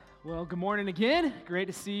Well, good morning again. Great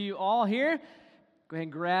to see you all here. Go ahead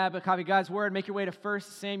and grab a copy of God's Word. Make your way to 1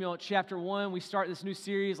 Samuel chapter 1. We start this new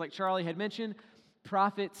series, like Charlie had mentioned,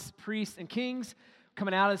 Prophets, Priests, and Kings.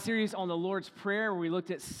 Coming out of the series on the Lord's Prayer, where we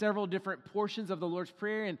looked at several different portions of the Lord's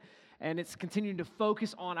Prayer, and it's continuing to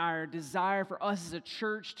focus on our desire for us as a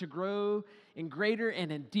church to grow in greater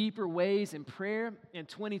and in deeper ways in prayer in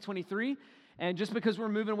 2023. And just because we're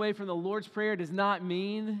moving away from the Lord's Prayer does not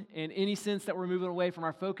mean in any sense that we're moving away from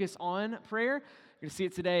our focus on prayer. You're going to see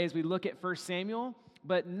it today as we look at 1 Samuel,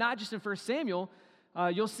 but not just in 1 Samuel.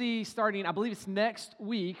 You'll see starting, I believe it's next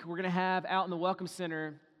week, we're going to have out in the Welcome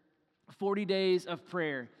Center 40 days of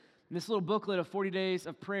prayer. And this little booklet of 40 days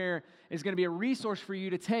of prayer is going to be a resource for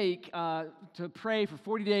you to take to pray for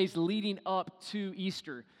 40 days leading up to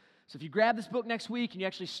Easter. So if you grab this book next week and you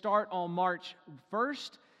actually start on March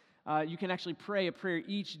 1st, you can actually pray a prayer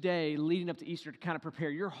each day leading up to Easter to kind of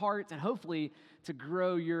prepare your hearts and hopefully to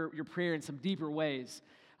grow your prayer in some deeper ways.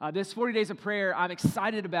 This 40 days of prayer I'm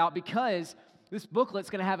excited about because this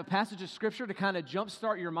booklet's going to have a passage of Scripture to kind of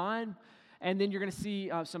jumpstart your mind, and then you're going to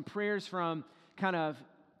see some prayers from kind of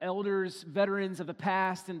elders, veterans of the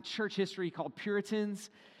past and church history called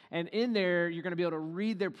Puritans. And in there, you're going to be able to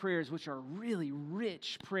read their prayers, which are really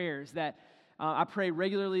rich prayers that I pray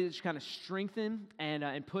regularly to kind of strengthen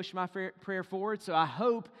and push my prayer forward. So I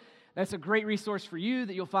hope that's a great resource for you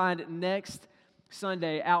that you'll find next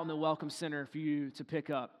Sunday out in the Welcome Center for you to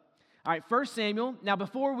pick up. All right, 1 Samuel. Now,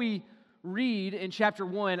 before we read in chapter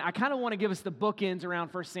 1, I kind of want to give us the bookends around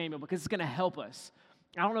 1 Samuel because it's going to help us.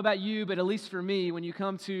 I don't know about you, but at least for me, when you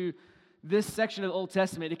come to this section of the Old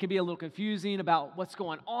Testament, it can be a little confusing about what's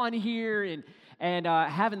going on here, and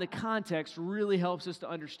having the context really helps us to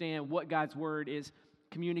understand what God's Word is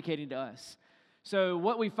communicating to us. So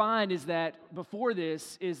what we find is that before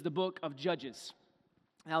this is the book of Judges.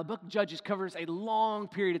 Now, the book of Judges covers a long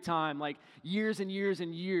period of time, like years and years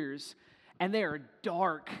and years, and they are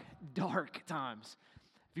dark, dark times.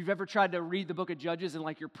 If you've ever tried to read the book of Judges in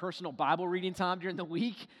like your personal Bible reading time during the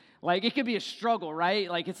week, like it can be a struggle, right?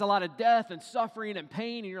 Like it's a lot of death and suffering and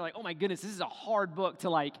pain, and you're like, oh my goodness, this is a hard book to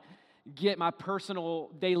like get my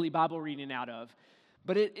personal daily Bible reading out of.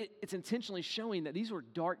 But it's intentionally showing that these were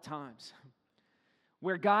dark times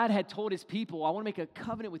where God had told his people, I want to make a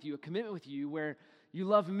covenant with you, a commitment with you, where you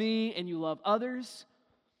love me and you love others.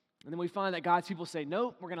 And then we find that God's people say,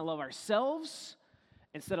 nope, we're going to love ourselves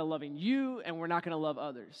instead of loving you, and we're not going to love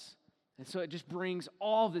others. And so it just brings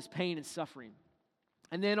all this pain and suffering.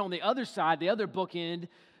 And then on the other side, the other bookend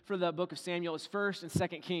for the book of Samuel is 1st and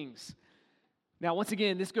 2nd Kings. Now, once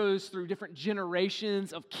again, this goes through different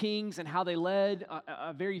generations of kings and how they led.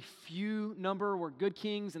 A very few number were good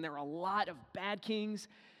kings, and there were a lot of bad kings.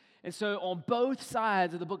 And so on both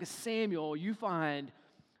sides of the book of Samuel, you find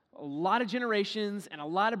a lot of generations and a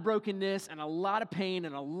lot of brokenness and a lot of pain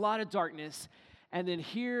and a lot of darkness. And then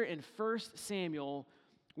here in 1 Samuel,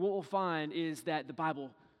 what we'll find is that the Bible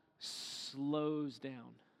slows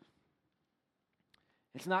down.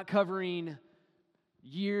 It's not covering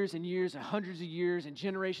years and years and hundreds of years and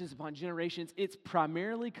generations upon generations. It's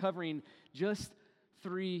primarily covering just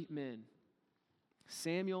 3 men: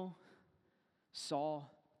 Samuel,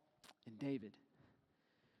 Saul, and David.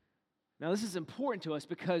 Now, this is important to us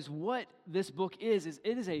because what this book is it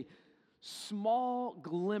is a small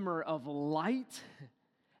glimmer of light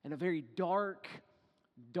in a very dark,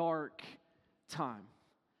 dark time.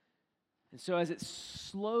 And so as it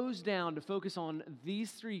slows down to focus on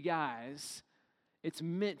these 3 guys, it's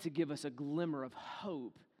meant to give us a glimmer of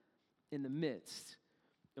hope in the midst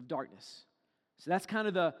of darkness. So that's kind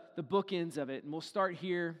of the bookends of it. And we'll start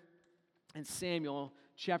here in Samuel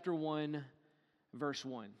chapter 1, verse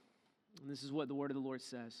 1. And this is what the word of the Lord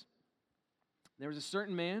says. There was a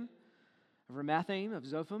certain man of Ramathaim, of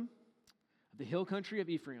Zophim, of the hill country of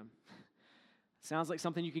Ephraim. Sounds like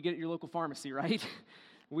something you could get at your local pharmacy, right?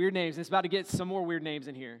 Weird names. It's about to get some more weird names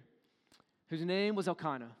in here. Whose name was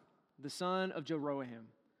Elkanah, the son of Jeroham,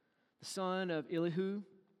 the son of Elihu,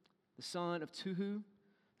 the son of Tuhu, the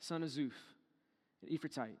son of Zuph, an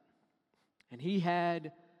Ephratite. And he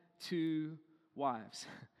had 2 wives.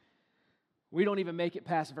 We don't even make it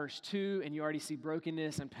past verse 2, and you already see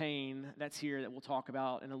brokenness and pain that's here that we'll talk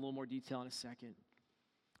about in a little more detail in a second.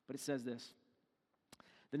 But it says this: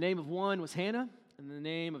 the name of one was Hannah, and the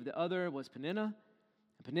name of the other was Peninnah.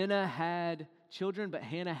 And Peninnah had children, but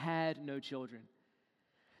Hannah had no children.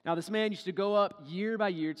 Now this man used to go up year by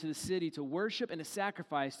year to the city to worship and to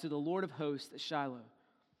sacrifice to the Lord of hosts at Shiloh,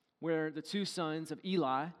 where the 2 sons of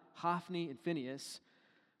Eli, Hophni and Phinehas,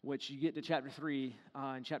 which you get to chapter 3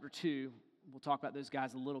 and chapter 2, we'll talk about those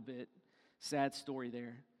guys a little bit. Sad story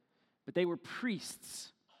there. But they were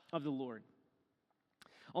priests of the Lord.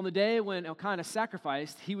 On the day when Elkanah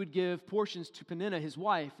sacrificed, he would give portions to Peninnah, his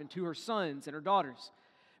wife, and to her sons and her daughters.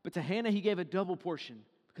 But to Hannah he gave a double portion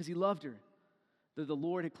because he loved her, though the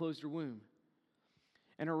Lord had closed her womb.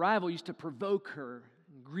 And her rival used to provoke her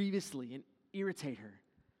grievously and irritate her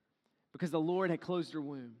because the Lord had closed her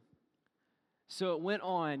womb. So it went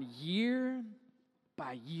on year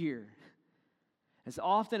by year. As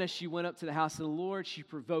often as she went up to the house of the Lord, she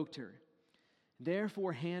provoked her.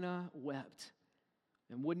 Therefore Hannah wept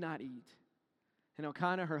and would not eat. And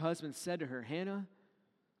Elkanah, her husband, said to her, Hannah,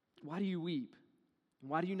 why do you weep? And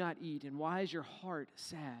why do you not eat? And why is your heart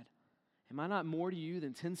sad? Am I not more to you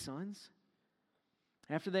than 10 sons?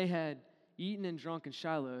 After they had eaten and drunk in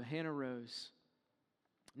Shiloh, Hannah rose.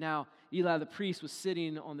 Now Eli the priest was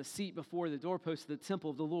sitting on the seat before the doorpost of the temple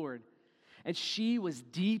of the Lord, and she was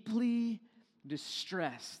deeply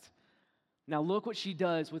distressed. Now look what she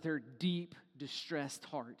does with her deep, distressed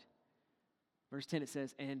heart. Verse 10, it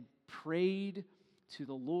says, and prayed to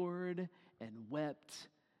the Lord and wept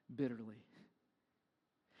bitterly.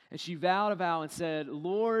 And she vowed a vow and said,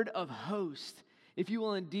 Lord of hosts, if you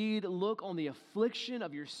will indeed look on the affliction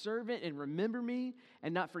of your servant and remember me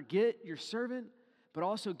and not forget your servant, but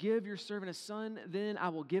also give your servant a son, then I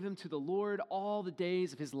will give him to the Lord all the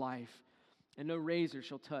days of his life, and no razor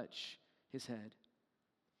shall touch his head.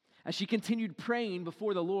 As she continued praying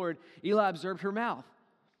before the Lord, Eli observed her mouth.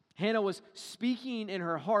 Hannah was speaking in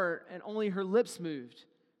her heart, and only her lips moved.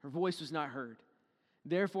 Her voice was not heard.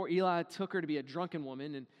 Therefore Eli took her to be a drunken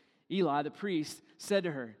woman, and Eli, the priest, said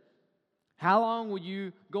to her, how long will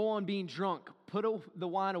you go on being drunk? Put the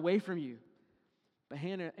wine away from you. But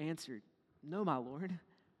Hannah answered, no, my Lord.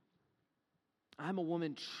 I'm a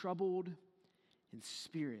woman troubled in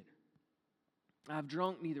spirit. I've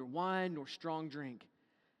drunk neither wine nor strong drink,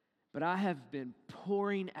 but I have been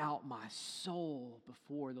pouring out my soul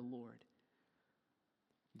before the Lord.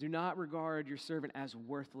 Do not regard your servant as a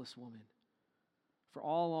worthless woman. For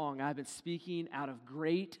all along I've been speaking out of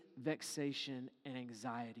great vexation and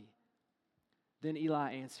anxiety. Then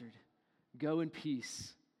Eli answered, go in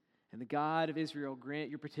peace, and the God of Israel grant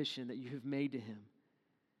your petition that you have made to him.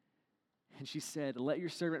 And she said, let your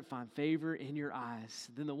servant find favor in your eyes.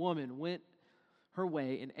 Then the woman went her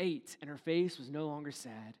way and ate, and her face was no longer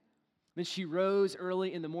sad. Then she rose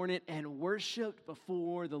early in the morning and worshiped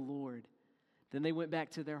before the Lord. Then they went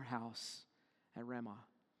back to their house at Ramah.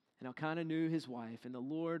 And Elkanah knew his wife, and the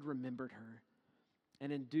Lord remembered her.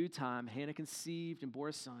 And in due time, Hannah conceived and bore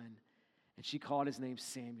a son, and she called his name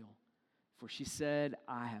Samuel. For she said,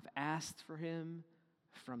 I have asked for him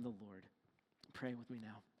from the Lord. Pray with me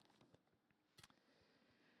now.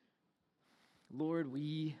 Lord,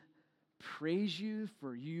 we praise you,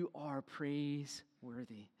 for you are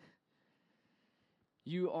praiseworthy.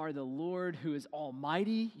 You are the Lord who is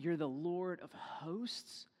almighty. You're the Lord of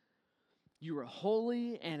hosts. You are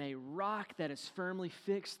holy and a rock that is firmly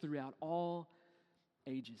fixed throughout all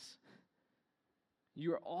ages.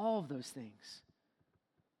 You are all of those things.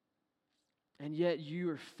 And yet you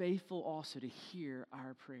are faithful also to hear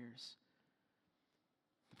our prayers.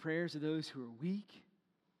 The prayers of those who are weak.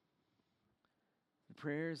 The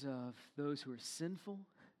prayers of those who are sinful.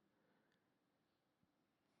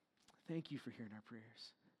 Thank you for hearing our prayers.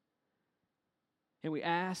 And we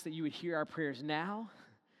ask that you would hear our prayers now,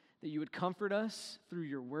 that you would comfort us through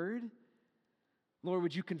your word. Lord,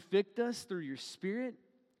 would you convict us through your Spirit?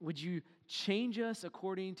 Would you change us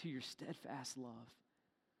according to your steadfast love?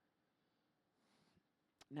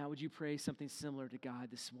 Now, would you pray something similar to God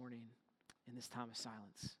this morning in this time of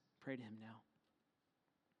silence? Pray to him now.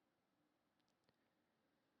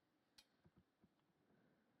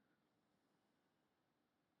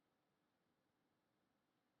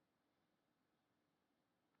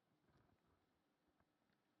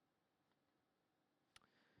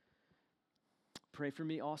 Pray for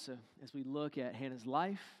me also as we look at Hannah's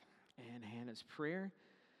life and Hannah's prayer,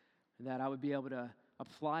 that I would be able to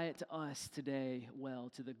apply it to us today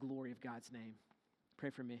well to the glory of God's name.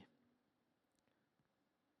 Pray for me.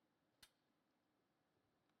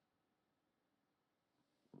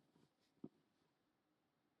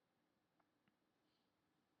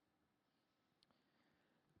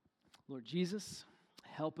 Lord Jesus,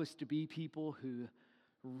 help us to be people who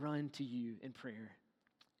run to you in prayer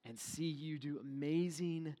and see you do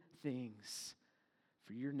amazing things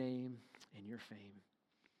for your name and your fame.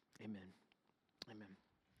 Amen. Amen.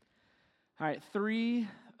 All right, 3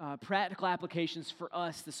 practical applications for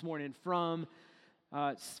us this morning from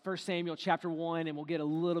 1 Samuel chapter 1, and we'll get a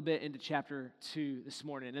little bit into chapter 2 this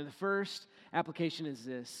morning. And the first application is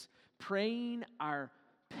this: praying our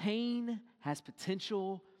pain has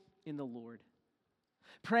potential in the Lord.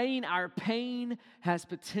 Praying our pain has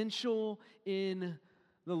potential in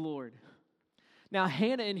the Lord. Now,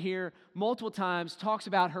 Hannah in here multiple times talks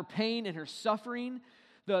about her pain and her suffering.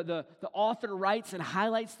 The author writes and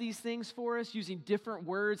highlights these things for us using different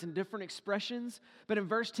words and different expressions. But in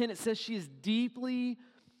verse 10, it says she is deeply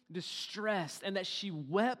distressed and that she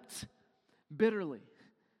wept bitterly.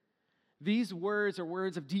 These words are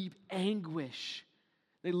words of deep anguish.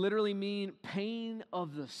 They literally mean pain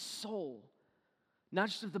of the soul. Not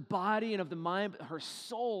just of the body and of the mind, but her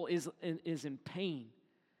soul is in pain.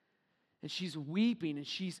 And she's weeping and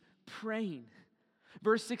she's praying.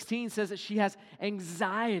 Verse 16 says that she has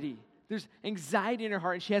anxiety. There's anxiety in her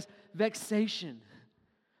heart and she has vexation.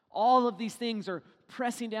 All of these things are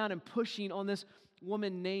pressing down and pushing on this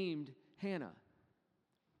woman named Hannah.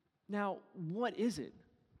 Now, what is it?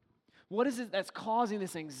 What is it that's causing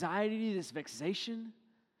this anxiety, this vexation?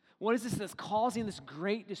 What is this that's causing this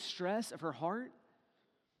great distress of her heart?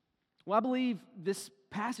 Well, I believe this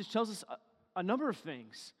passage tells us a number of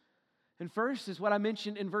things. And first is what I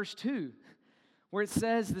mentioned in verse 2, where it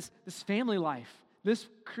says this family life. This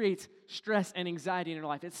creates stress and anxiety in her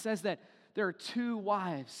life. It says that there are 2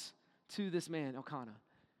 wives to this man, Elkanah.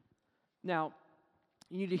 Now,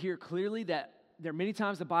 you need to hear clearly that there are many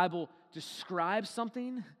times the Bible describes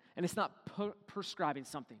something, and it's not prescribing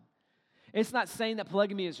something. It's not saying that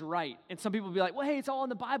polygamy is right. And some people will be like, well, hey, it's all in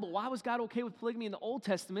the Bible. Why was God okay with polygamy in the Old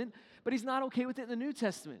Testament, but he's not okay with it in the New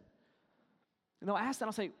Testament? And they'll ask that,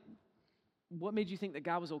 I'll say, what made you think that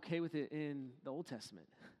God was okay with it in the Old Testament?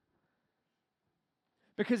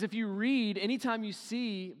 Because if you read, anytime you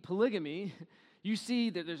see polygamy, you see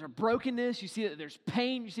that there's a brokenness, you see that there's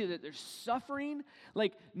pain, you see that there's suffering.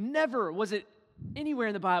 Like, never was it anywhere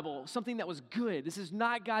in the Bible something that was good. This is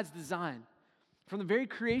not God's design. From the very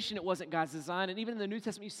creation, it wasn't God's design, and even in the New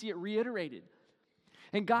Testament, you see it reiterated.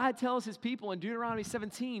 And God tells his people in Deuteronomy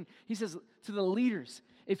 17, he says to the leaders,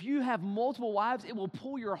 if you have multiple wives, it will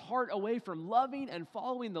pull your heart away from loving and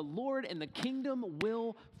following the Lord, and the kingdom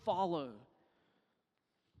will follow.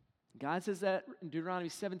 God says that in Deuteronomy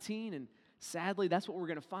 17, and sadly, that's what we're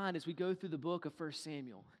going to find as we go through the book of 1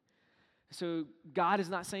 Samuel. So God is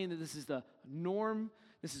not saying that this is the norm,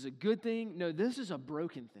 this is a good thing. No, this is a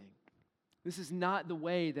broken thing. This is not the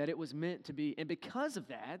way that it was meant to be. And because of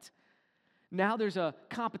that, now there's a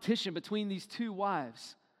competition between these 2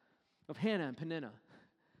 wives of Hannah and Peninnah.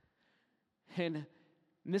 And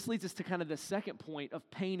this leads us to kind of the second point of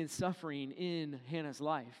pain and suffering in Hannah's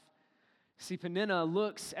life. See, Peninnah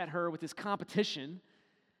looks at her with this competition,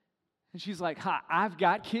 and she's like, ha, I've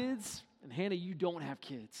got kids, and Hannah, you don't have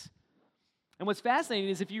kids. And what's fascinating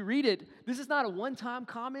is if you read it, this is not a one-time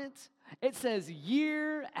comment. It says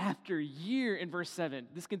year after year in verse 7,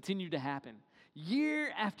 this continued to happen.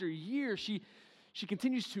 Year after year, she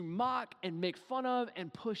continues to mock and make fun of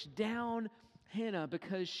and push down Hannah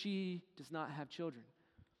because she does not have children.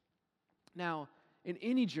 Now, in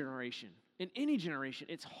any generation,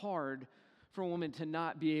 it's hard for a woman to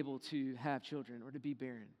not be able to have children or to be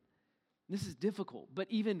barren. This is difficult, but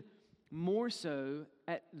even more so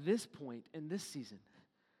at this point in this season.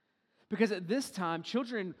 Because at this time,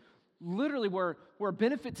 children literally were a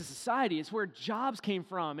benefit to society. It's where jobs came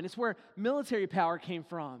from, and it's where military power came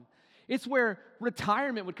from. It's where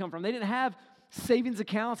retirement would come from. They didn't have savings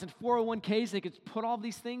accounts and 401ks they could put all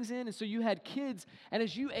these things in, and so you had kids, and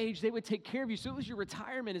as you aged, they would take care of you, so it was your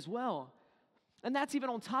retirement as well. And that's even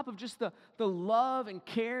on top of just the love and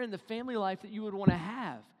care and the family life that you would want to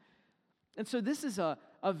have. And so this is a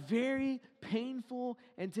very painful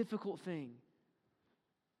and difficult thing.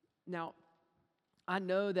 Now, I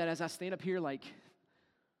know that as I stand up here, like,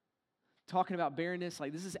 talking about barrenness,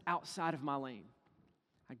 like, this is outside of my lane.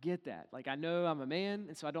 I get that. Like, I know I'm a man,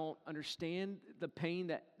 and so I don't understand the pain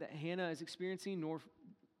that Hannah is experiencing, nor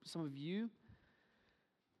some of you.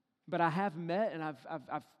 But I have met, and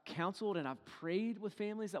I've counseled, and I've prayed with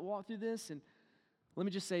families that walk through this, and let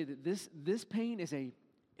me just say that this pain is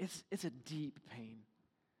it's a deep pain.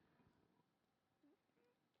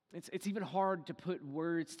 It's even hard to put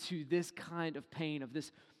words to this kind of pain, of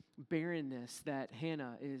this barrenness that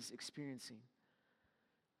Hannah is experiencing.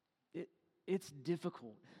 It's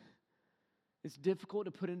difficult. It's difficult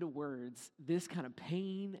to put into words this kind of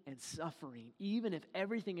pain and suffering, even if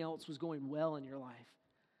everything else was going well in your life.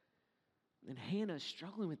 And Hannah is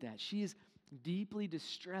struggling with that. She is deeply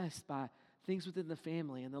distressed by things within the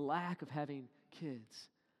family and the lack of having kids.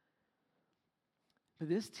 But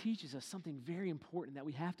this teaches us something very important that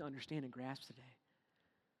we have to understand and grasp today.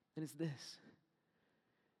 And it's this.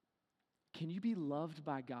 Can you be loved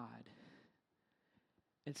by God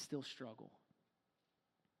and still struggle?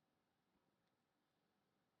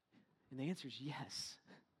 And the answer is yes.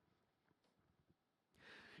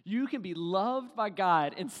 You can be loved by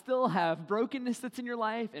God and still have brokenness that's in your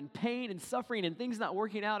life and pain and suffering and things not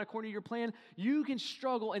working out according to your plan. You can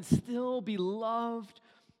struggle and still be loved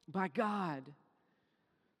by God.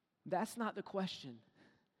 That's not the question.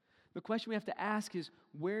 The question we have to ask is,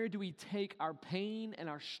 where do we take our pain and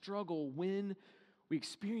our struggle when we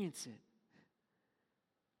experience it?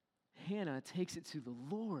 Hannah takes it to the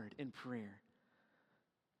Lord in prayer.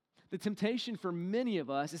 The temptation for many of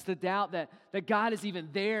us is to doubt that God is even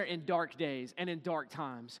there in dark days and in dark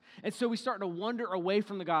times. And so we start to wander away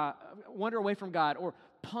from God or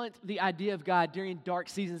punt the idea of God during dark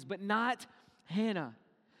seasons, but not Hannah.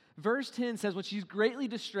 Verse 10 says, when she's greatly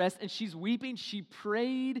distressed and she's weeping, she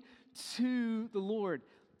prayed to the Lord.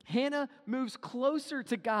 Hannah moves closer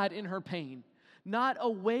to God in her pain, not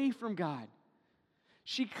away from God.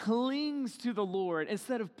 She clings to the Lord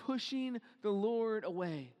instead of pushing the Lord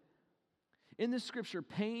away. In the scripture,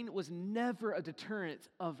 pain was never a deterrent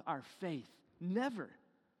of our faith. Never.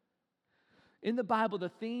 In the Bible, the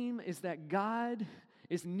theme is that God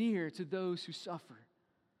is near to those who suffer.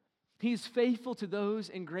 He is faithful to those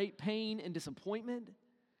in great pain and disappointment.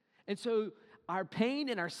 And so our pain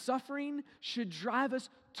and our suffering should drive us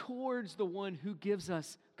towards the one who gives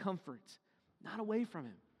us comfort, not away from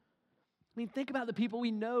him. I mean, think about the people we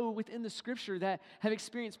know within the scripture that have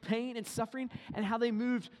experienced pain and suffering and how they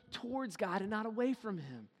moved towards God and not away from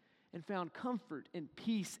him and found comfort and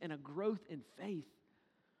peace and a growth in faith.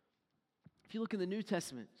 If you look in the New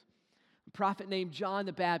Testament, a prophet named John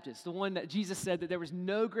the Baptist, the one that Jesus said that there was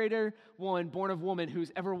no greater one born of woman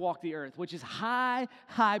who's ever walked the earth, which is high,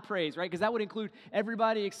 high praise, right? Because that would include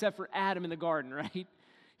everybody except for Adam in the garden, right? He's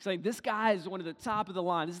saying, this guy is one of the top of the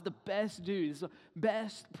line. This is the best dude. This is the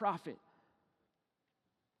best prophet.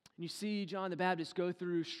 And you see John the Baptist go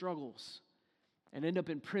through struggles and end up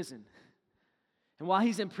in prison. And while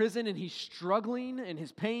he's in prison and he's struggling in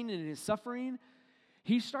his pain and in his suffering,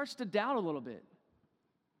 he starts to doubt a little bit.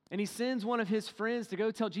 And he sends one of his friends to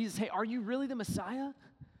go tell Jesus, hey, are you really the Messiah?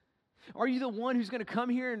 Are you the one who's going to come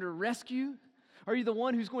here and to rescue? Are you the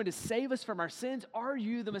one who's going to save us from our sins? Are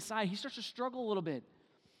you the Messiah? He starts to struggle a little bit.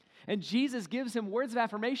 And Jesus gives him words of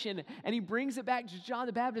affirmation, and he brings it back to John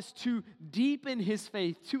the Baptist to deepen his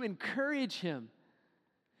faith, to encourage him.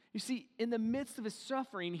 You see, in the midst of his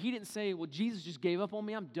suffering, he didn't say, well, Jesus just gave up on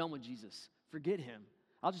me. I'm done with Jesus. Forget him.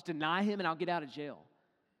 I'll just deny him and I'll get out of jail.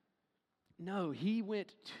 No, he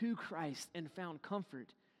went to Christ and found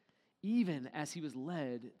comfort even as he was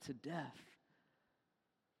led to death.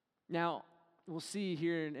 Now, we'll see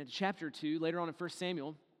here in chapter 2, later on in 1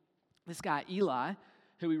 Samuel, this guy Eli,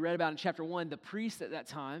 who we read about in chapter 1, the priest at that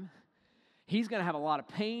time, he's going to have a lot of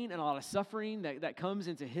pain and a lot of suffering that comes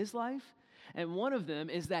into his life. And one of them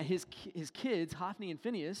is that his kids, Hophni and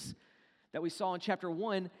Phinehas, that we saw in chapter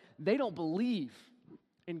 1, they don't believe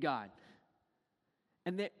in God.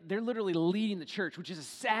 And they're literally leading the church, which is a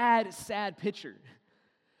sad, sad picture.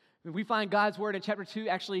 We find God's word in chapter 2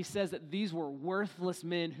 actually says that these were worthless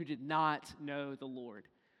men who did not know the Lord.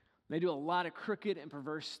 They do a lot of crooked and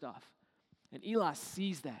perverse stuff. And Eli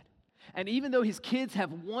sees that. And even though his kids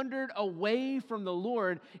have wandered away from the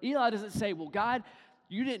Lord, Eli doesn't say, well, God,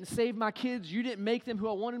 you didn't save my kids. You didn't make them who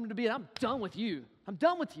I wanted them to be. And I'm done with you. I'm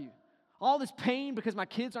done with you. All this pain because my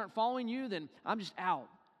kids aren't following you, then I'm just out.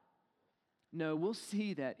 No, we'll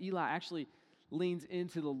see that Eli actually leans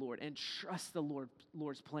into the Lord and trusts the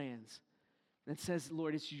Lord's plans. And says,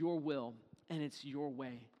 Lord, it's your will and it's your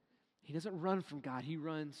way. He doesn't run from God. He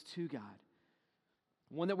runs to God.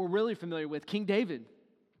 One that we're really familiar with, King David.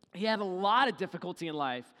 He had a lot of difficulty in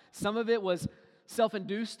life. Some of it was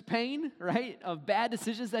self-induced pain, right, of bad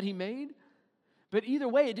decisions that he made. But either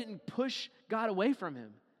way, it didn't push God away from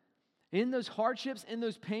him. In those hardships, in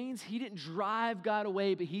those pains, he didn't drive God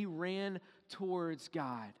away, but he ran towards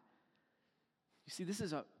God. You see, this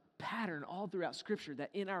is a pattern all throughout Scripture that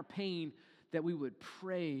in our pain, that we would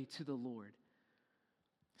pray to the Lord.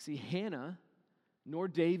 See, Hannah, nor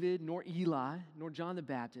David, nor Eli, nor John the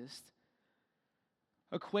Baptist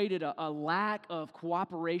equated a lack of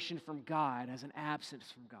cooperation from God as an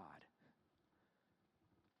absence from God.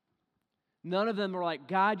 None of them were like,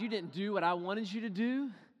 God, you didn't do what I wanted you to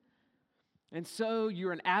do, and so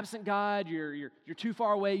you're an absent God, you're too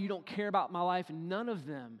far away, you don't care about my life. And none of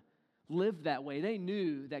them lived that way. They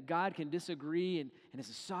knew that God can disagree and is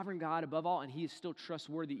a sovereign God above all, and he is still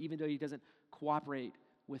trustworthy even though he doesn't cooperate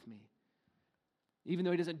with me. Even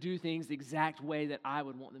though he doesn't do things the exact way that I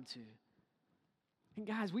would want them to. And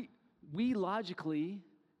guys, we logically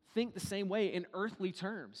think the same way in earthly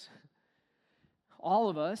terms. All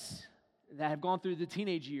of us, that have gone through the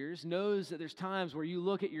teenage years knows that there's times where you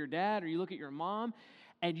look at your dad or you look at your mom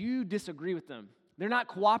and you disagree with them. They're not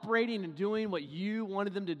cooperating and doing what you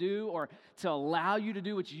wanted them to do or to allow you to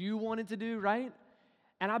do what you wanted to do, right?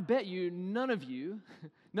 And I bet you none of you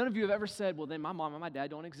have ever said, well, then my mom and my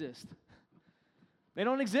dad don't exist. They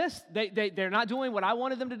don't exist. They're not doing what I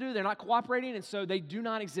wanted them to do. They're not cooperating, and so they do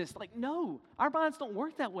not exist. Like, no, our minds don't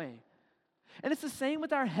work that way. And it's the same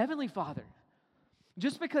with our Heavenly Father.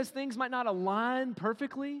 Just because things might not align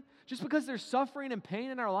perfectly, just because there's suffering and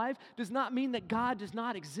pain in our life, does not mean that God does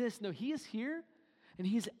not exist. No, He is here, and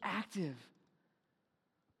He is active.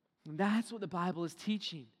 And that's what the Bible is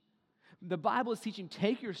teaching. The Bible is teaching,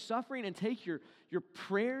 take your suffering and take your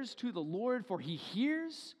prayers to the Lord, for He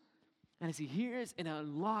hears, and as He hears, it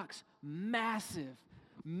unlocks massive,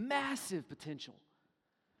 massive potential.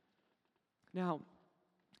 Now,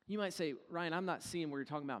 you might say, Ryan, I'm not seeing where you're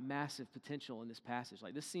talking about massive potential in this passage.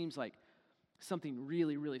 Like, this seems like something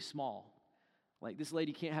really, really small. Like, this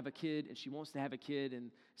lady can't have a kid, and she wants to have a kid,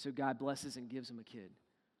 and so God blesses and gives him a kid.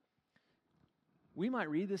 We might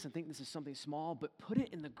read this and think this is something small, but put it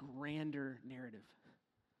in the grander narrative.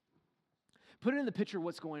 Put it in the picture of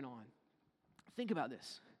what's going on. Think about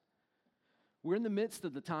this. We're in the midst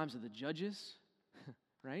of the times of the judges,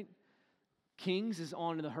 right? Kings is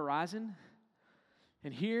on the horizon.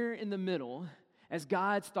 And here in the middle, as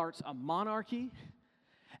God starts a monarchy,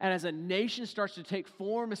 and as a nation starts to take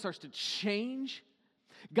form and starts to change,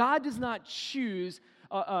 God does not choose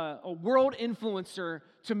a world influencer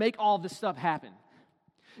to make all this stuff happen.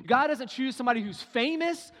 God doesn't choose somebody who's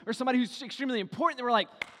famous or somebody who's extremely important that we're like,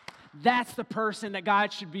 that's the person that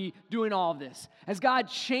God should be doing all of this. As God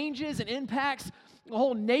changes and impacts the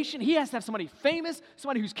whole nation, He has to have somebody famous,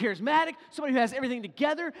 somebody who's charismatic, somebody who has everything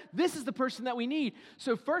together. This is the person that we need.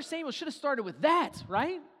 So 1 Samuel should have started with that,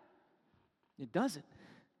 right? It doesn't.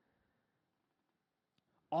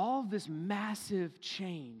 All this massive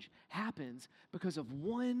change happens because of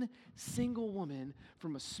one single woman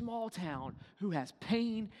from a small town who has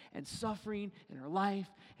pain and suffering in her life,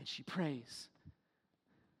 and she prays.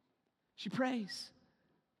 She prays.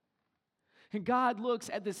 And God looks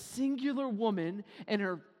at this singular woman and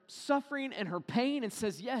her suffering and her pain and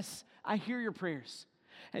says, yes, I hear your prayers.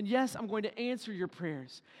 And yes, I'm going to answer your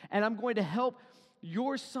prayers. And I'm going to help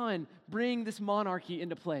your son bring this monarchy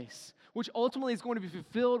into place, which ultimately is going to be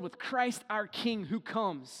fulfilled with Christ our King who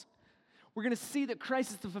comes. We're going to see that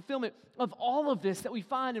Christ is the fulfillment of all of this that we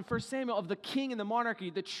find in 1 Samuel of the king and the monarchy,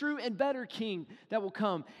 the true and better king that will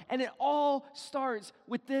come. And it all starts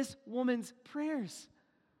with this woman's prayers.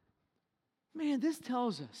 Man, this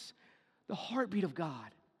tells us the heartbeat of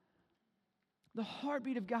God. The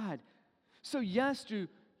heartbeat of God. So yes, do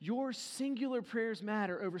your singular prayers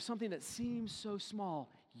matter over something that seems so small?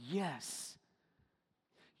 Yes.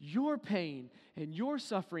 Your pain and your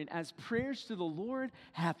suffering as prayers to the Lord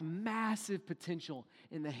have massive potential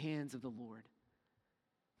in the hands of the Lord.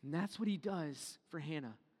 And that's what He does for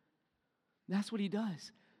Hannah. That's what He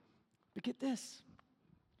does. But get this,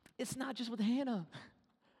 it's not just with Hannah.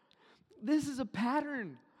 This is a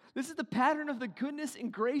pattern. This is the pattern of the goodness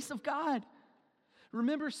and grace of God.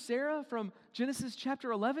 Remember Sarah from Genesis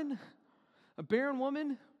chapter 11? A barren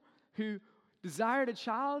woman who desired a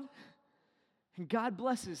child, and God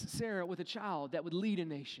blesses Sarah with a child that would lead a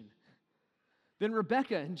nation. Then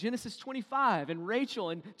Rebekah in Genesis 25 and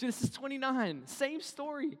Rachel in Genesis 29, same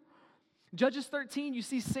story. Judges 13, you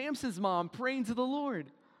see Samson's mom praying to the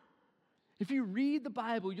Lord. If you read the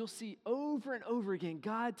Bible, you'll see over and over again,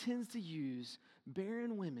 God tends to use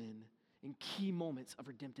barren women in key moments of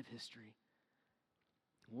redemptive history.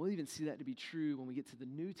 We'll even see that to be true when we get to the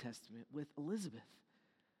New Testament with Elizabeth.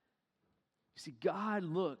 You see, God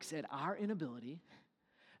looks at our inability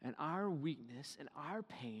and our weakness and our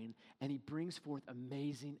pain, and He brings forth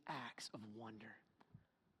amazing acts of wonder.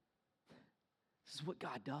 This is what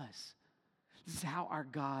God does. This is how our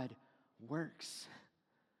God works.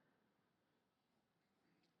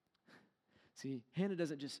 See, Hannah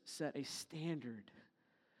doesn't just set a standard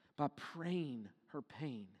by praying her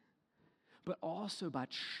pain, but also by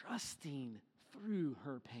trusting through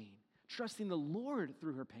her pain, trusting the Lord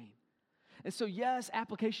through her pain. And so, yes,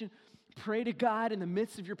 application, pray to God in the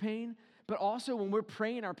midst of your pain, but also when we're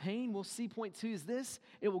praying our pain, we'll see point 2 is this,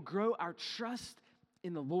 it will grow our trust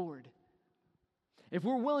in the Lord. If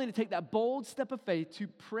we're willing to take that bold step of faith to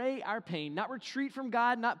pray our pain, not retreat from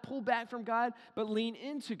God, not pull back from God, but lean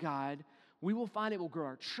into God, we will find it will grow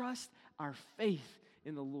our trust, our faith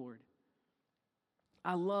in the Lord.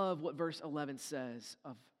 I love what verse 11 says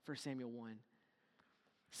of 1 Samuel 1.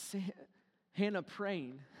 Hannah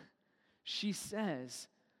praying, she says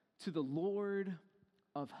to the Lord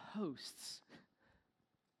of hosts.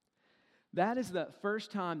 That is the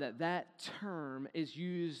first time that term is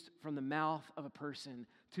used from the mouth of a person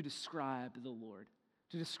to describe the Lord,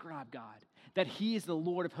 to describe God. That He is the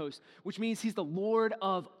Lord of hosts, which means He's the Lord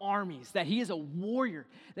of armies, that He is a warrior,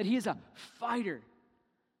 that He is a fighter,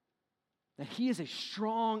 that He is a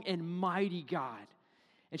strong and mighty God.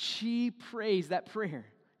 And she prays that prayer.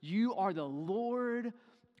 You are the Lord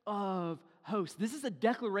of hosts. This is a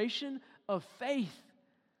declaration of faith,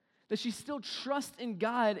 that she still trusts in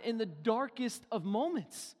God in the darkest of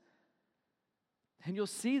moments. And you'll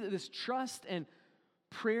see that this trust and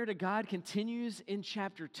prayer to God continues in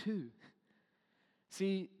chapter 2.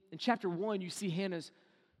 See, in chapter 1, you see Hannah's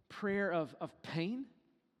prayer of pain.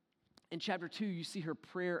 In chapter 2, you see her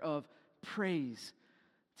prayer of praise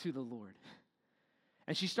to the Lord.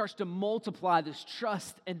 And she starts to multiply this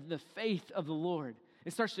trust and the faith of the Lord.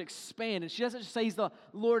 It starts to expand. And she doesn't just say He's the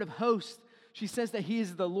Lord of hosts. She says that He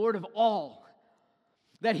is the Lord of all.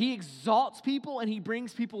 That He exalts people and He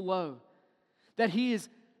brings people low. That He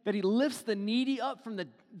lifts the needy up from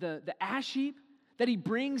the ash heap. That He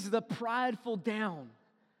brings the prideful down.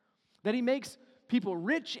 That He makes people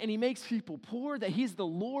rich and He makes people poor. That He's the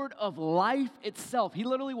Lord of life itself. He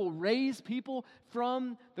literally will raise people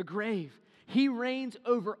from the grave. He reigns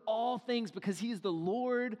over all things because He is the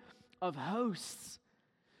Lord of hosts.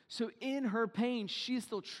 So in her pain, she is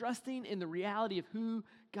still trusting in the reality of who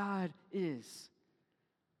God is.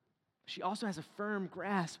 She also has a firm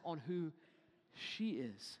grasp on who she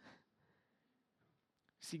is.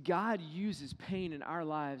 See, God uses pain in our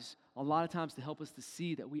lives a lot of times to help us to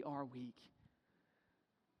see that we are weak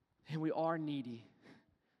and we are needy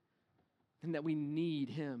and that we need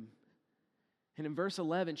Him. And in verse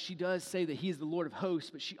 11, she does say that He is the Lord of hosts,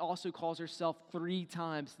 but she also calls herself 3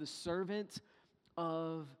 times the servant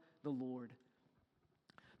of the Lord.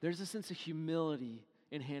 There's a sense of humility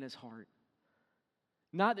in Hannah's heart.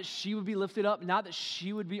 Not that she would be lifted up, not that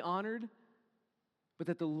she would be honored, but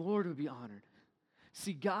that the Lord would be honored.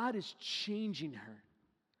 See, God is changing her.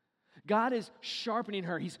 God is sharpening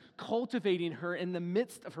her. He's cultivating her in the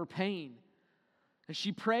midst of her pain. And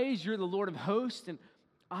she prays, you're the Lord of hosts, and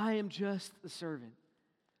I am just the servant.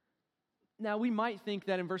 Now, we might think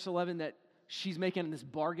that in verse 11 that she's making this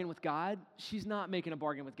bargain with God. She's not making a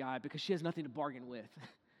bargain with God because she has nothing to bargain with.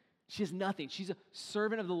 She has nothing. She's a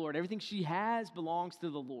servant of the Lord. Everything she has belongs to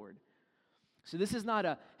the Lord. So this is not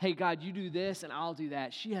a, hey, God, you do this and I'll do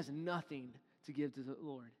that. She has nothing to give to the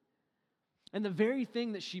Lord. And the very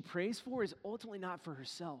thing that she prays for is ultimately not for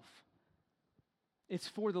herself. It's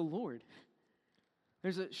for the Lord.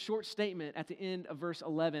 There's a short statement at the end of verse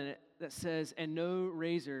 11 that says, and no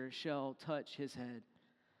razor shall touch his head.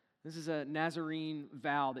 This is a Nazarene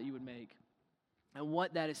vow that you would make. And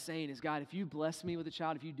what that is saying is, God, if you bless me with a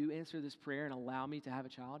child, if you do answer this prayer and allow me to have a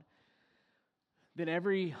child, then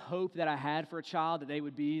every hope that I had for a child, that they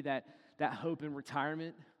would be that hope in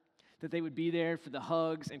retirement, that they would be there for the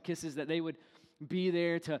hugs and kisses, that they would be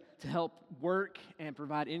there to help work and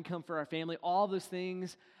provide income for our family. All those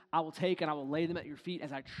things I will take and I will lay them at your feet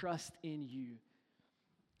as I trust in you.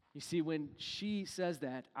 You see, when she says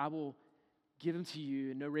that, I will give him to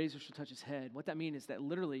you and no razor shall touch his head. What that means is that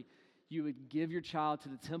literally you would give your child to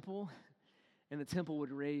the temple and the temple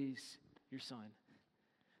would raise your son.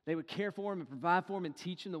 They would care for him and provide for him and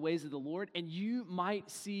teach him the ways of the Lord. And you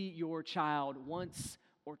might see your child once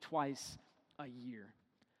or twice a year.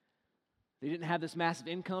 They didn't have this massive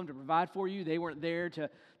income to provide for you. They weren't there to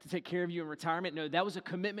take care of you in retirement. No, that was a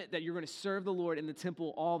commitment that you're going to serve the Lord in the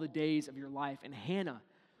temple all the days of your life. And Hannah,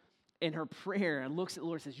 in her prayer, looks at the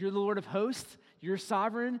Lord and says, you're the Lord of hosts. You're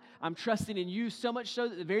sovereign. I'm trusting in you so much so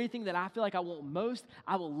that the very thing that I feel like I want most,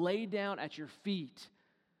 I will lay down at your feet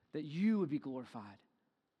that you would be glorified.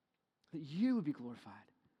 That you would be glorified.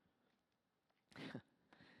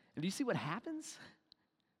 And do you see what happens?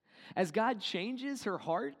 As God changes her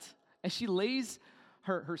heart, as she lays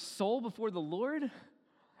her soul before the Lord,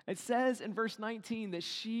 it says in verse 19 that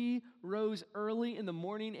she rose early in the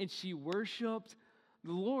morning and she worshiped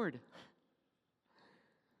the Lord.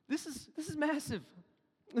 This is massive.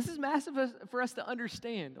 This is massive for us to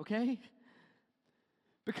understand, okay?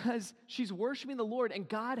 Because she's worshiping the Lord and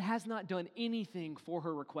God has not done anything for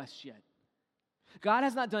her request yet. God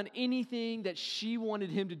has not done anything that she wanted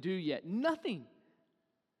him to do yet. Nothing.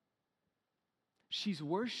 She's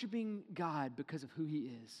worshiping God because of who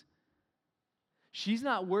he is. She's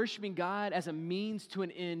not worshiping God as a means to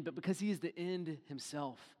an end, but because he is the end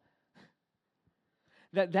himself.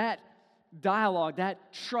 That dialogue,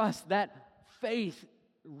 that trust, that faith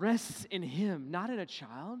rests in him, not in a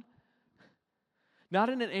child, not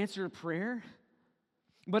in an answer to prayer,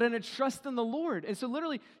 but in a trust in the Lord. And so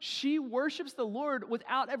literally, she worships the Lord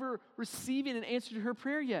without ever receiving an answer to her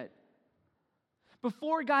prayer yet.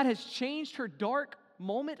 Before God has changed her dark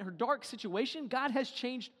moment, her dark situation, God has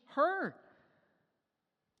changed her.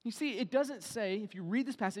 You see, it doesn't say, if you read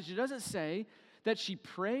this passage, it doesn't say that she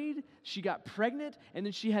prayed, she got pregnant, and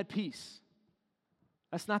then she had peace.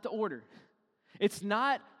 That's not the order. It's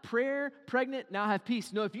not prayer, pregnant, now have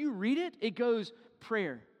peace. No, if you read it, it goes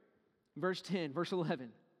prayer, verse 10, verse 11,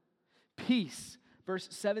 peace, verse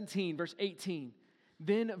 17, verse 18.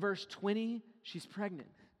 Then verse 20, she's pregnant.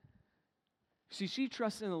 See, she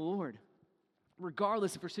trusts in the Lord,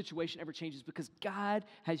 regardless if her situation ever changes, because God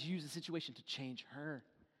has used the situation to change her,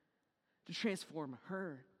 to transform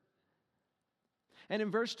her. And in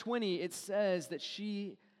verse 20, it says that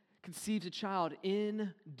she conceives a child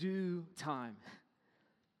in due time.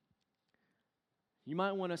 You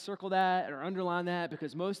might want to circle that or underline that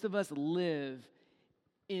because most of us live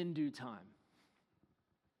in due time.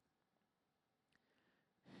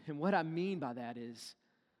 And what I mean by that is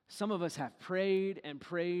some of us have prayed and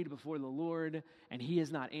prayed before the Lord, and He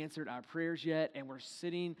has not answered our prayers yet, and we're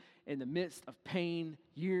sitting in the midst of pain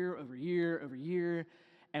year over year over year,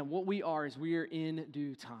 and what we are is we are in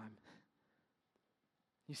due time.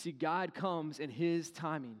 You see, God comes in His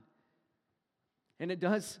timing. And it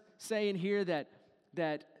does say in here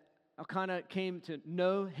that Elkanah came to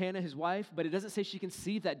know Hannah, his wife, but it doesn't say she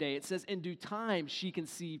conceived that day. It says in due time she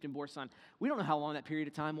conceived and bore a son. We don't know how long that period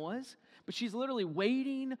of time was, but she's literally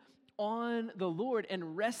waiting on the Lord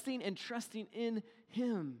and resting and trusting in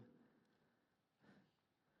Him.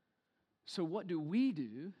 So what do we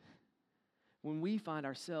do when we find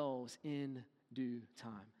ourselves in due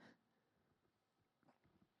time?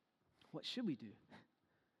 What should we do?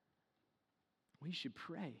 We should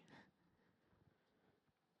pray.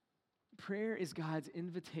 Prayer is God's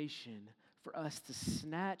invitation for us to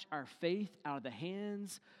snatch our faith out of the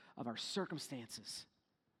hands of our circumstances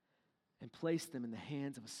and place them in the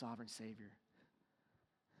hands of a sovereign Savior.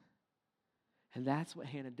 And that's what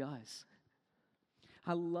Hannah does.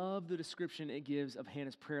 I love the description it gives of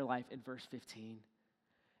Hannah's prayer life in verse 15.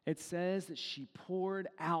 It says that she poured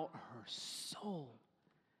out her soul.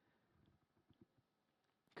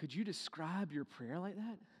 Could you describe your prayer like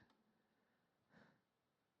that?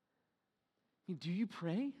 I mean, do you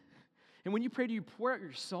pray? And when you pray, do you pour out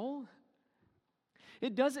your soul?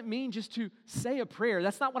 It doesn't mean just to say a prayer.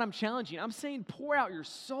 That's not what I'm challenging. I'm saying pour out your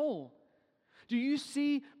soul. Do you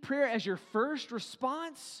see prayer as your first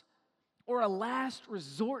response or a last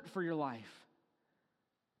resort for your life?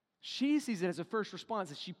 She sees it as a first response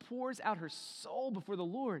as she pours out her soul before the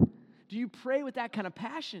Lord. Do you pray with that kind of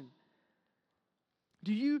passion?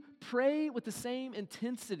 Do you pray with the same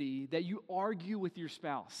intensity that you argue with your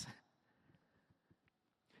spouse?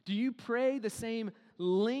 Do you pray the same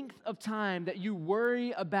length of time that you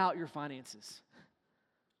worry about your finances?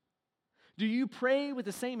 Do you pray with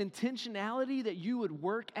the same intentionality that you would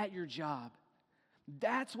work at your job?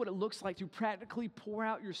 That's what it looks like to practically pour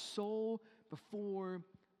out your soul before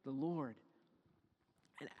the Lord.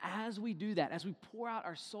 And as we do that, as we pour out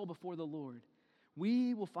our soul before the Lord,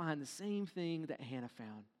 we will find the same thing that Hannah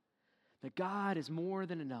found, that God is more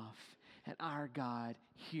than enough, and our God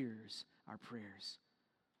hears our prayers.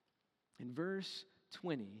 In verse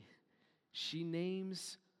 20, she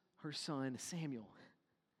names her son Samuel.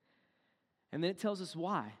 And then it tells us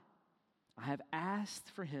why. I have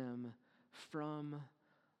asked for him from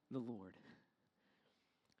the Lord.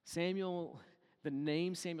 Samuel, the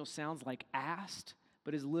name Samuel sounds like asked,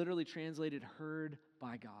 but is literally translated heard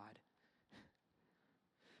by God.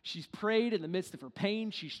 She's prayed in the midst of her pain.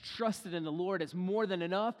 She's trusted in the Lord as more than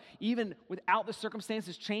enough, even without the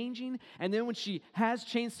circumstances changing. And then when she has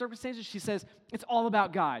changed circumstances, she says, it's all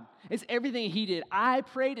about God. It's everything He did. I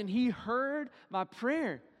prayed and He heard my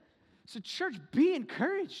prayer. So church, be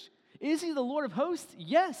encouraged. Is He the Lord of hosts?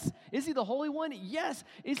 Yes. Is He the Holy One? Yes.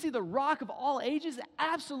 Is He the Rock of all ages?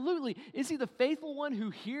 Absolutely. Is He the faithful one who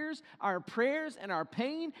hears our prayers and our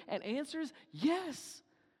pain and answers? Yes.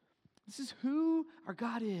 This is who our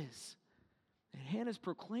God is. And Hannah's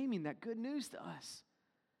proclaiming that good news to us.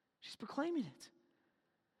 She's proclaiming it.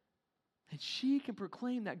 And she can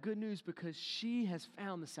proclaim that good news because she has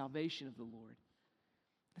found the salvation of the Lord.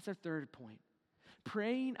 That's our third point.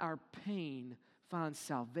 Praying our pain finds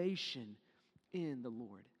salvation in the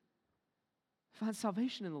Lord. Finds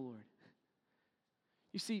salvation in the Lord.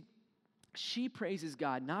 You see, she praises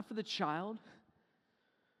God not for the child,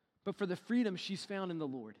 but for the freedom she's found in the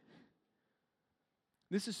Lord.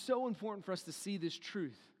 This is so important for us to see this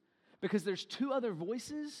truth because there's two other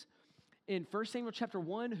voices in 1 Samuel chapter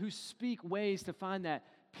 1 who speak ways to find that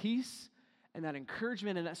peace and that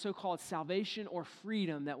encouragement and that so-called salvation or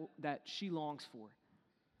freedom that she longs for.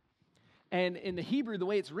 And in the Hebrew, the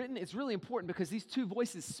way it's written, it's really important because these two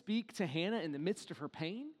voices speak to Hannah in the midst of her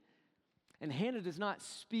pain, and Hannah does not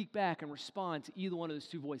speak back and respond to either one of those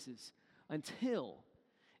two voices until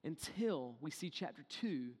we see chapter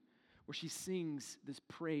 2, where she sings this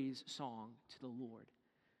praise song to the Lord.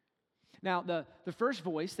 Now, the first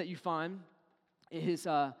voice that you find is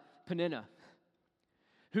Peninnah,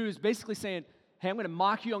 who is basically saying, hey, I'm going to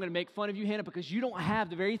mock you, I'm going to make fun of you, Hannah, because you don't have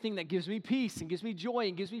the very thing that gives me peace and gives me joy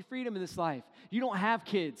and gives me freedom in this life. You don't have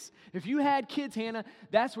kids. If you had kids, Hannah,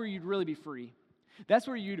 that's where you'd really be free. That's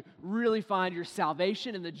where you'd really find your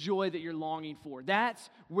salvation and the joy that you're longing for. That's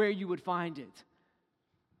where you would find it.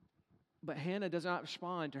 But Hannah does not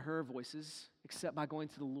respond to her voices except by going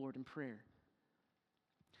to the Lord in prayer.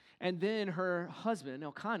 And then her husband,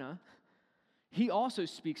 Elkanah, he also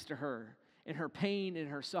speaks to her in her pain and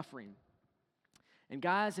her suffering. And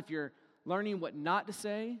guys, if you're learning what not to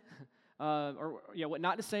say, what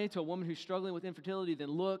not to say to a woman who's struggling with infertility, then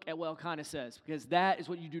look at what Elkanah says, because that is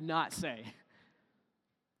what you do not say.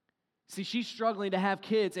 See, she's struggling to have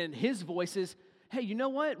kids, and his voice is, hey, you know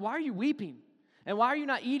what? Why are you weeping? And why are you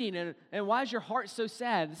not eating? And why is your heart so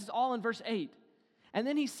sad? This is all in verse 8. And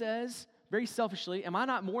then he says, very selfishly, am I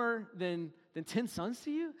not more than 10 sons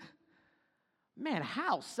to you? Man,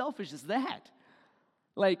 how selfish is that?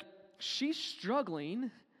 Like, she's struggling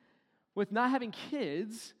with not having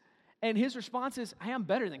kids, and his response is, hey, I'm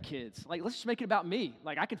better than kids. Like, let's just make it about me.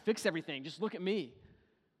 Like, I can fix everything. Just look at me.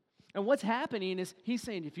 And what's happening is he's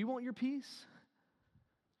saying, if you want your peace,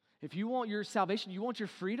 if you want your salvation, you want your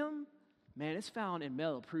freedom, man, it's found in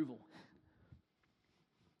male approval.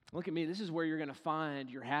 Look at me. This is where you're going to find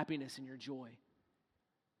your happiness and your joy.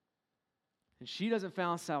 And she doesn't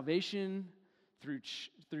find salvation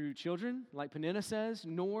through children, like Peninnah says,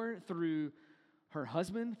 nor through her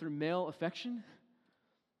husband, through male affection.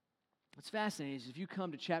 What's fascinating is if you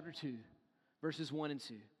come to chapter 2, verses 1 and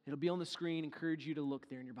 2, it'll be on the screen. Encourage you to look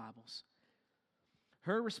there in your Bibles.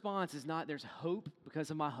 Her response is not, there's hope because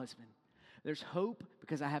of my husband. There's hope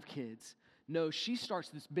because I have kids. No, she starts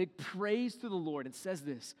this big praise to the Lord and says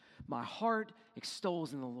this, my heart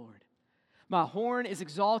extols in the Lord. My horn is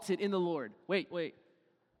exalted in the Lord. Wait.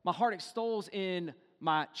 My heart extols in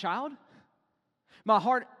my child? My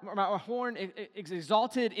horn is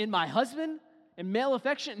exalted in my husband and male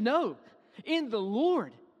affection? No, in the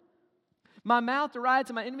Lord. My mouth derides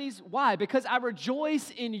to my enemies. Why? Because I rejoice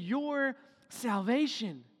in your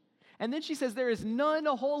salvation. And then she says, there is none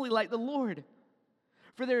holy like the Lord.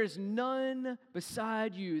 For there is none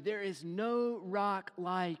beside you. There is no rock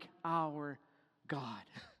like our God.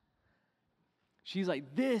 She's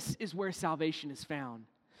like, this is where salvation is found.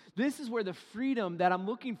 This is where the freedom that I'm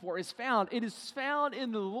looking for is found. It is found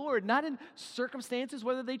in the Lord, not in circumstances,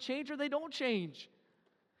 whether they change or they don't change.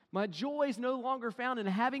 My joy is no longer found in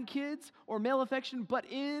having kids or male affection, but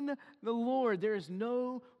in the Lord. There is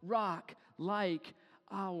no rock like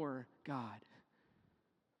our God.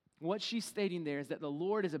 What she's stating there is that the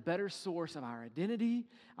Lord is a better source of our identity,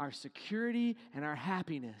 our security, and our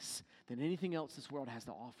happiness than anything else this world has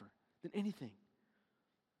to offer, than anything.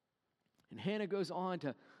 And Hannah goes on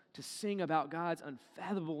to sing about God's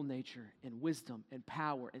unfathomable nature and wisdom and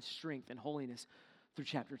power and strength and holiness through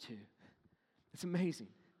chapter 2. It's amazing.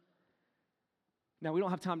 Now, we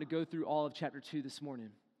don't have time to go through all of chapter 2 this morning,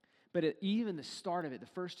 but even the start of it, the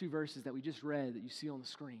first two verses that we just read that you see on the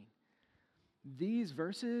screen, these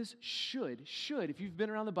verses should, if you've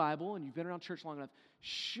been around the Bible and you've been around church long enough,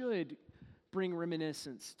 should bring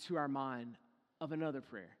reminiscence to our mind of another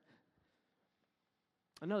prayer.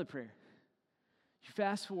 Another prayer. You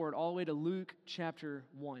fast forward all the way to Luke chapter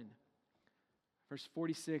 1, verse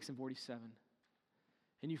 46 and 47,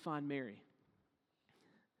 and you find Mary,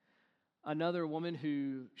 another woman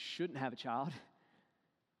who shouldn't have a child,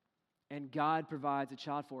 and God provides a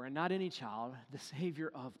child for her, and not any child, the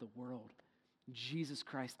Savior of the world, Jesus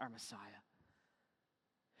Christ, our Messiah.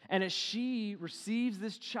 And as she receives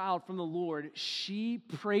this child from the Lord, she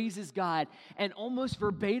praises God and almost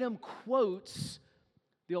verbatim quotes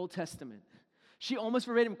the Old Testament. She almost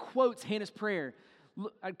verbatim quotes Hannah's prayer.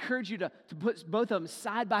 I encourage you to put both of them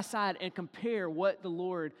side by side and compare what the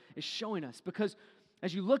Lord is showing us. Because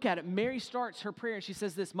as you look at it, Mary starts her prayer and she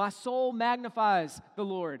says this, my soul magnifies the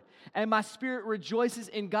Lord, and my spirit rejoices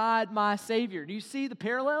in God, my Savior. Do you see the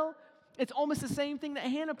parallel? It's almost the same thing that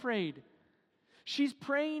Hannah prayed. She's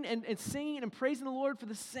praying and singing and praising the Lord for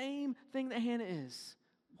the same thing that Hannah is.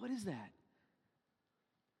 What is that?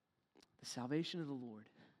 The salvation of the Lord.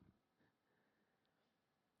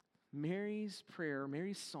 Mary's prayer,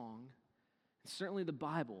 Mary's song, and certainly the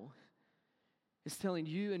Bible, is telling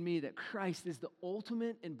you and me that Christ is the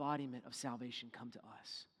ultimate embodiment of salvation come to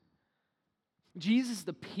us. Jesus is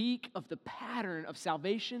the peak of the pattern of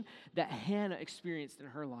salvation that Hannah experienced in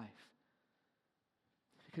her life.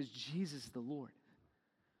 Because Jesus is the Lord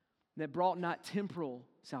that brought not temporal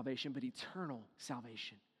salvation, but eternal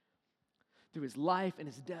salvation through His life and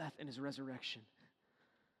His death and His resurrection.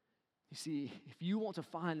 You see, if you want to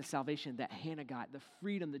find the salvation that Hannah got, the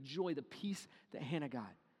freedom, the joy, the peace that Hannah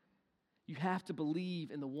got, you have to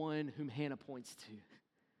believe in the one whom Hannah points to,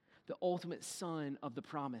 the ultimate son of the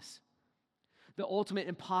promise, the ultimate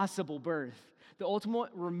impossible birth, the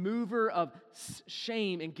ultimate remover of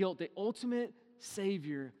shame and guilt, the ultimate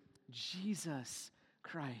Savior, Jesus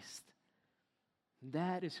Christ.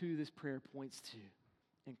 That is who this prayer points to,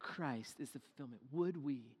 and Christ is the fulfillment. Would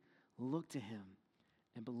we look to Him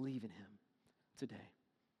and believe in Him today?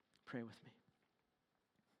 Pray with me.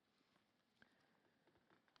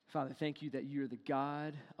 Father, thank you that you're the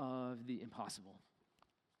God of the impossible.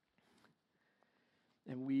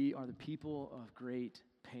 And we are the people of great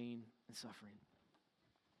pain and suffering.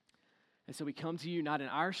 And so we come to you not in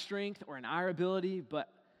our strength or in our ability, but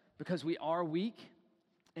because we are weak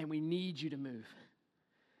and we need you to move.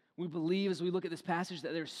 We believe as we look at this passage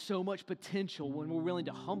that there's so much potential when we're willing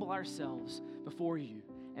to humble ourselves before you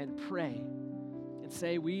and pray and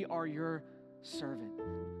say, we are your servant.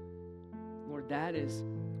 Lord, that is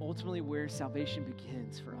ultimately where salvation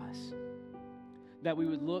begins for us. That we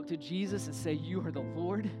would look to Jesus and say, you are the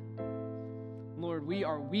Lord. Lord, we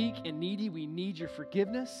are weak and needy. We need your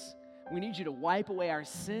forgiveness. We need you to wipe away our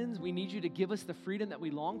sins. We need you to give us the freedom that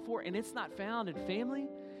we long for. And it's not found in family.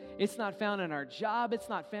 It's not found in our job. It's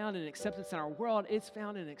not found in acceptance in our world. It's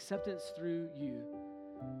found in acceptance through you.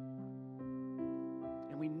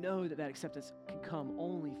 And we know that that acceptance can come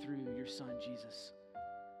only through your Son, Jesus.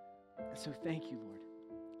 And so thank you, Lord.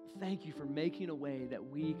 Thank you for making a way that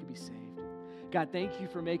we could be saved. God, thank you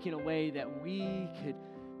for making a way that we could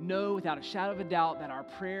know without a shadow of a doubt that our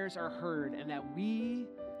prayers are heard and that we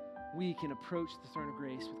can approach the throne of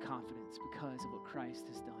grace with confidence because of what Christ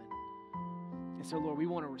has done. And so, Lord, we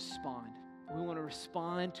want to respond. We want to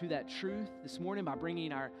respond to that truth this morning by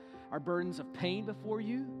bringing our burdens of pain before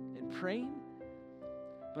you and praying,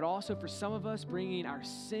 but also for some of us, bringing our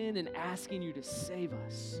sin and asking you to save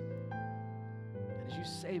us. And as you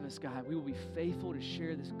save us, God, we will be faithful to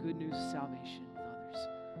share this good news of salvation with others.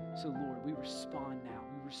 So, Lord, we respond now.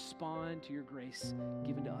 We respond to your grace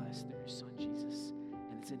given to us through your Son, Jesus.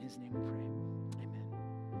 And it's in His name we pray.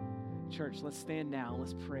 Amen. Church, let's stand now.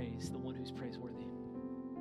 Let's praise the one who's praiseworthy.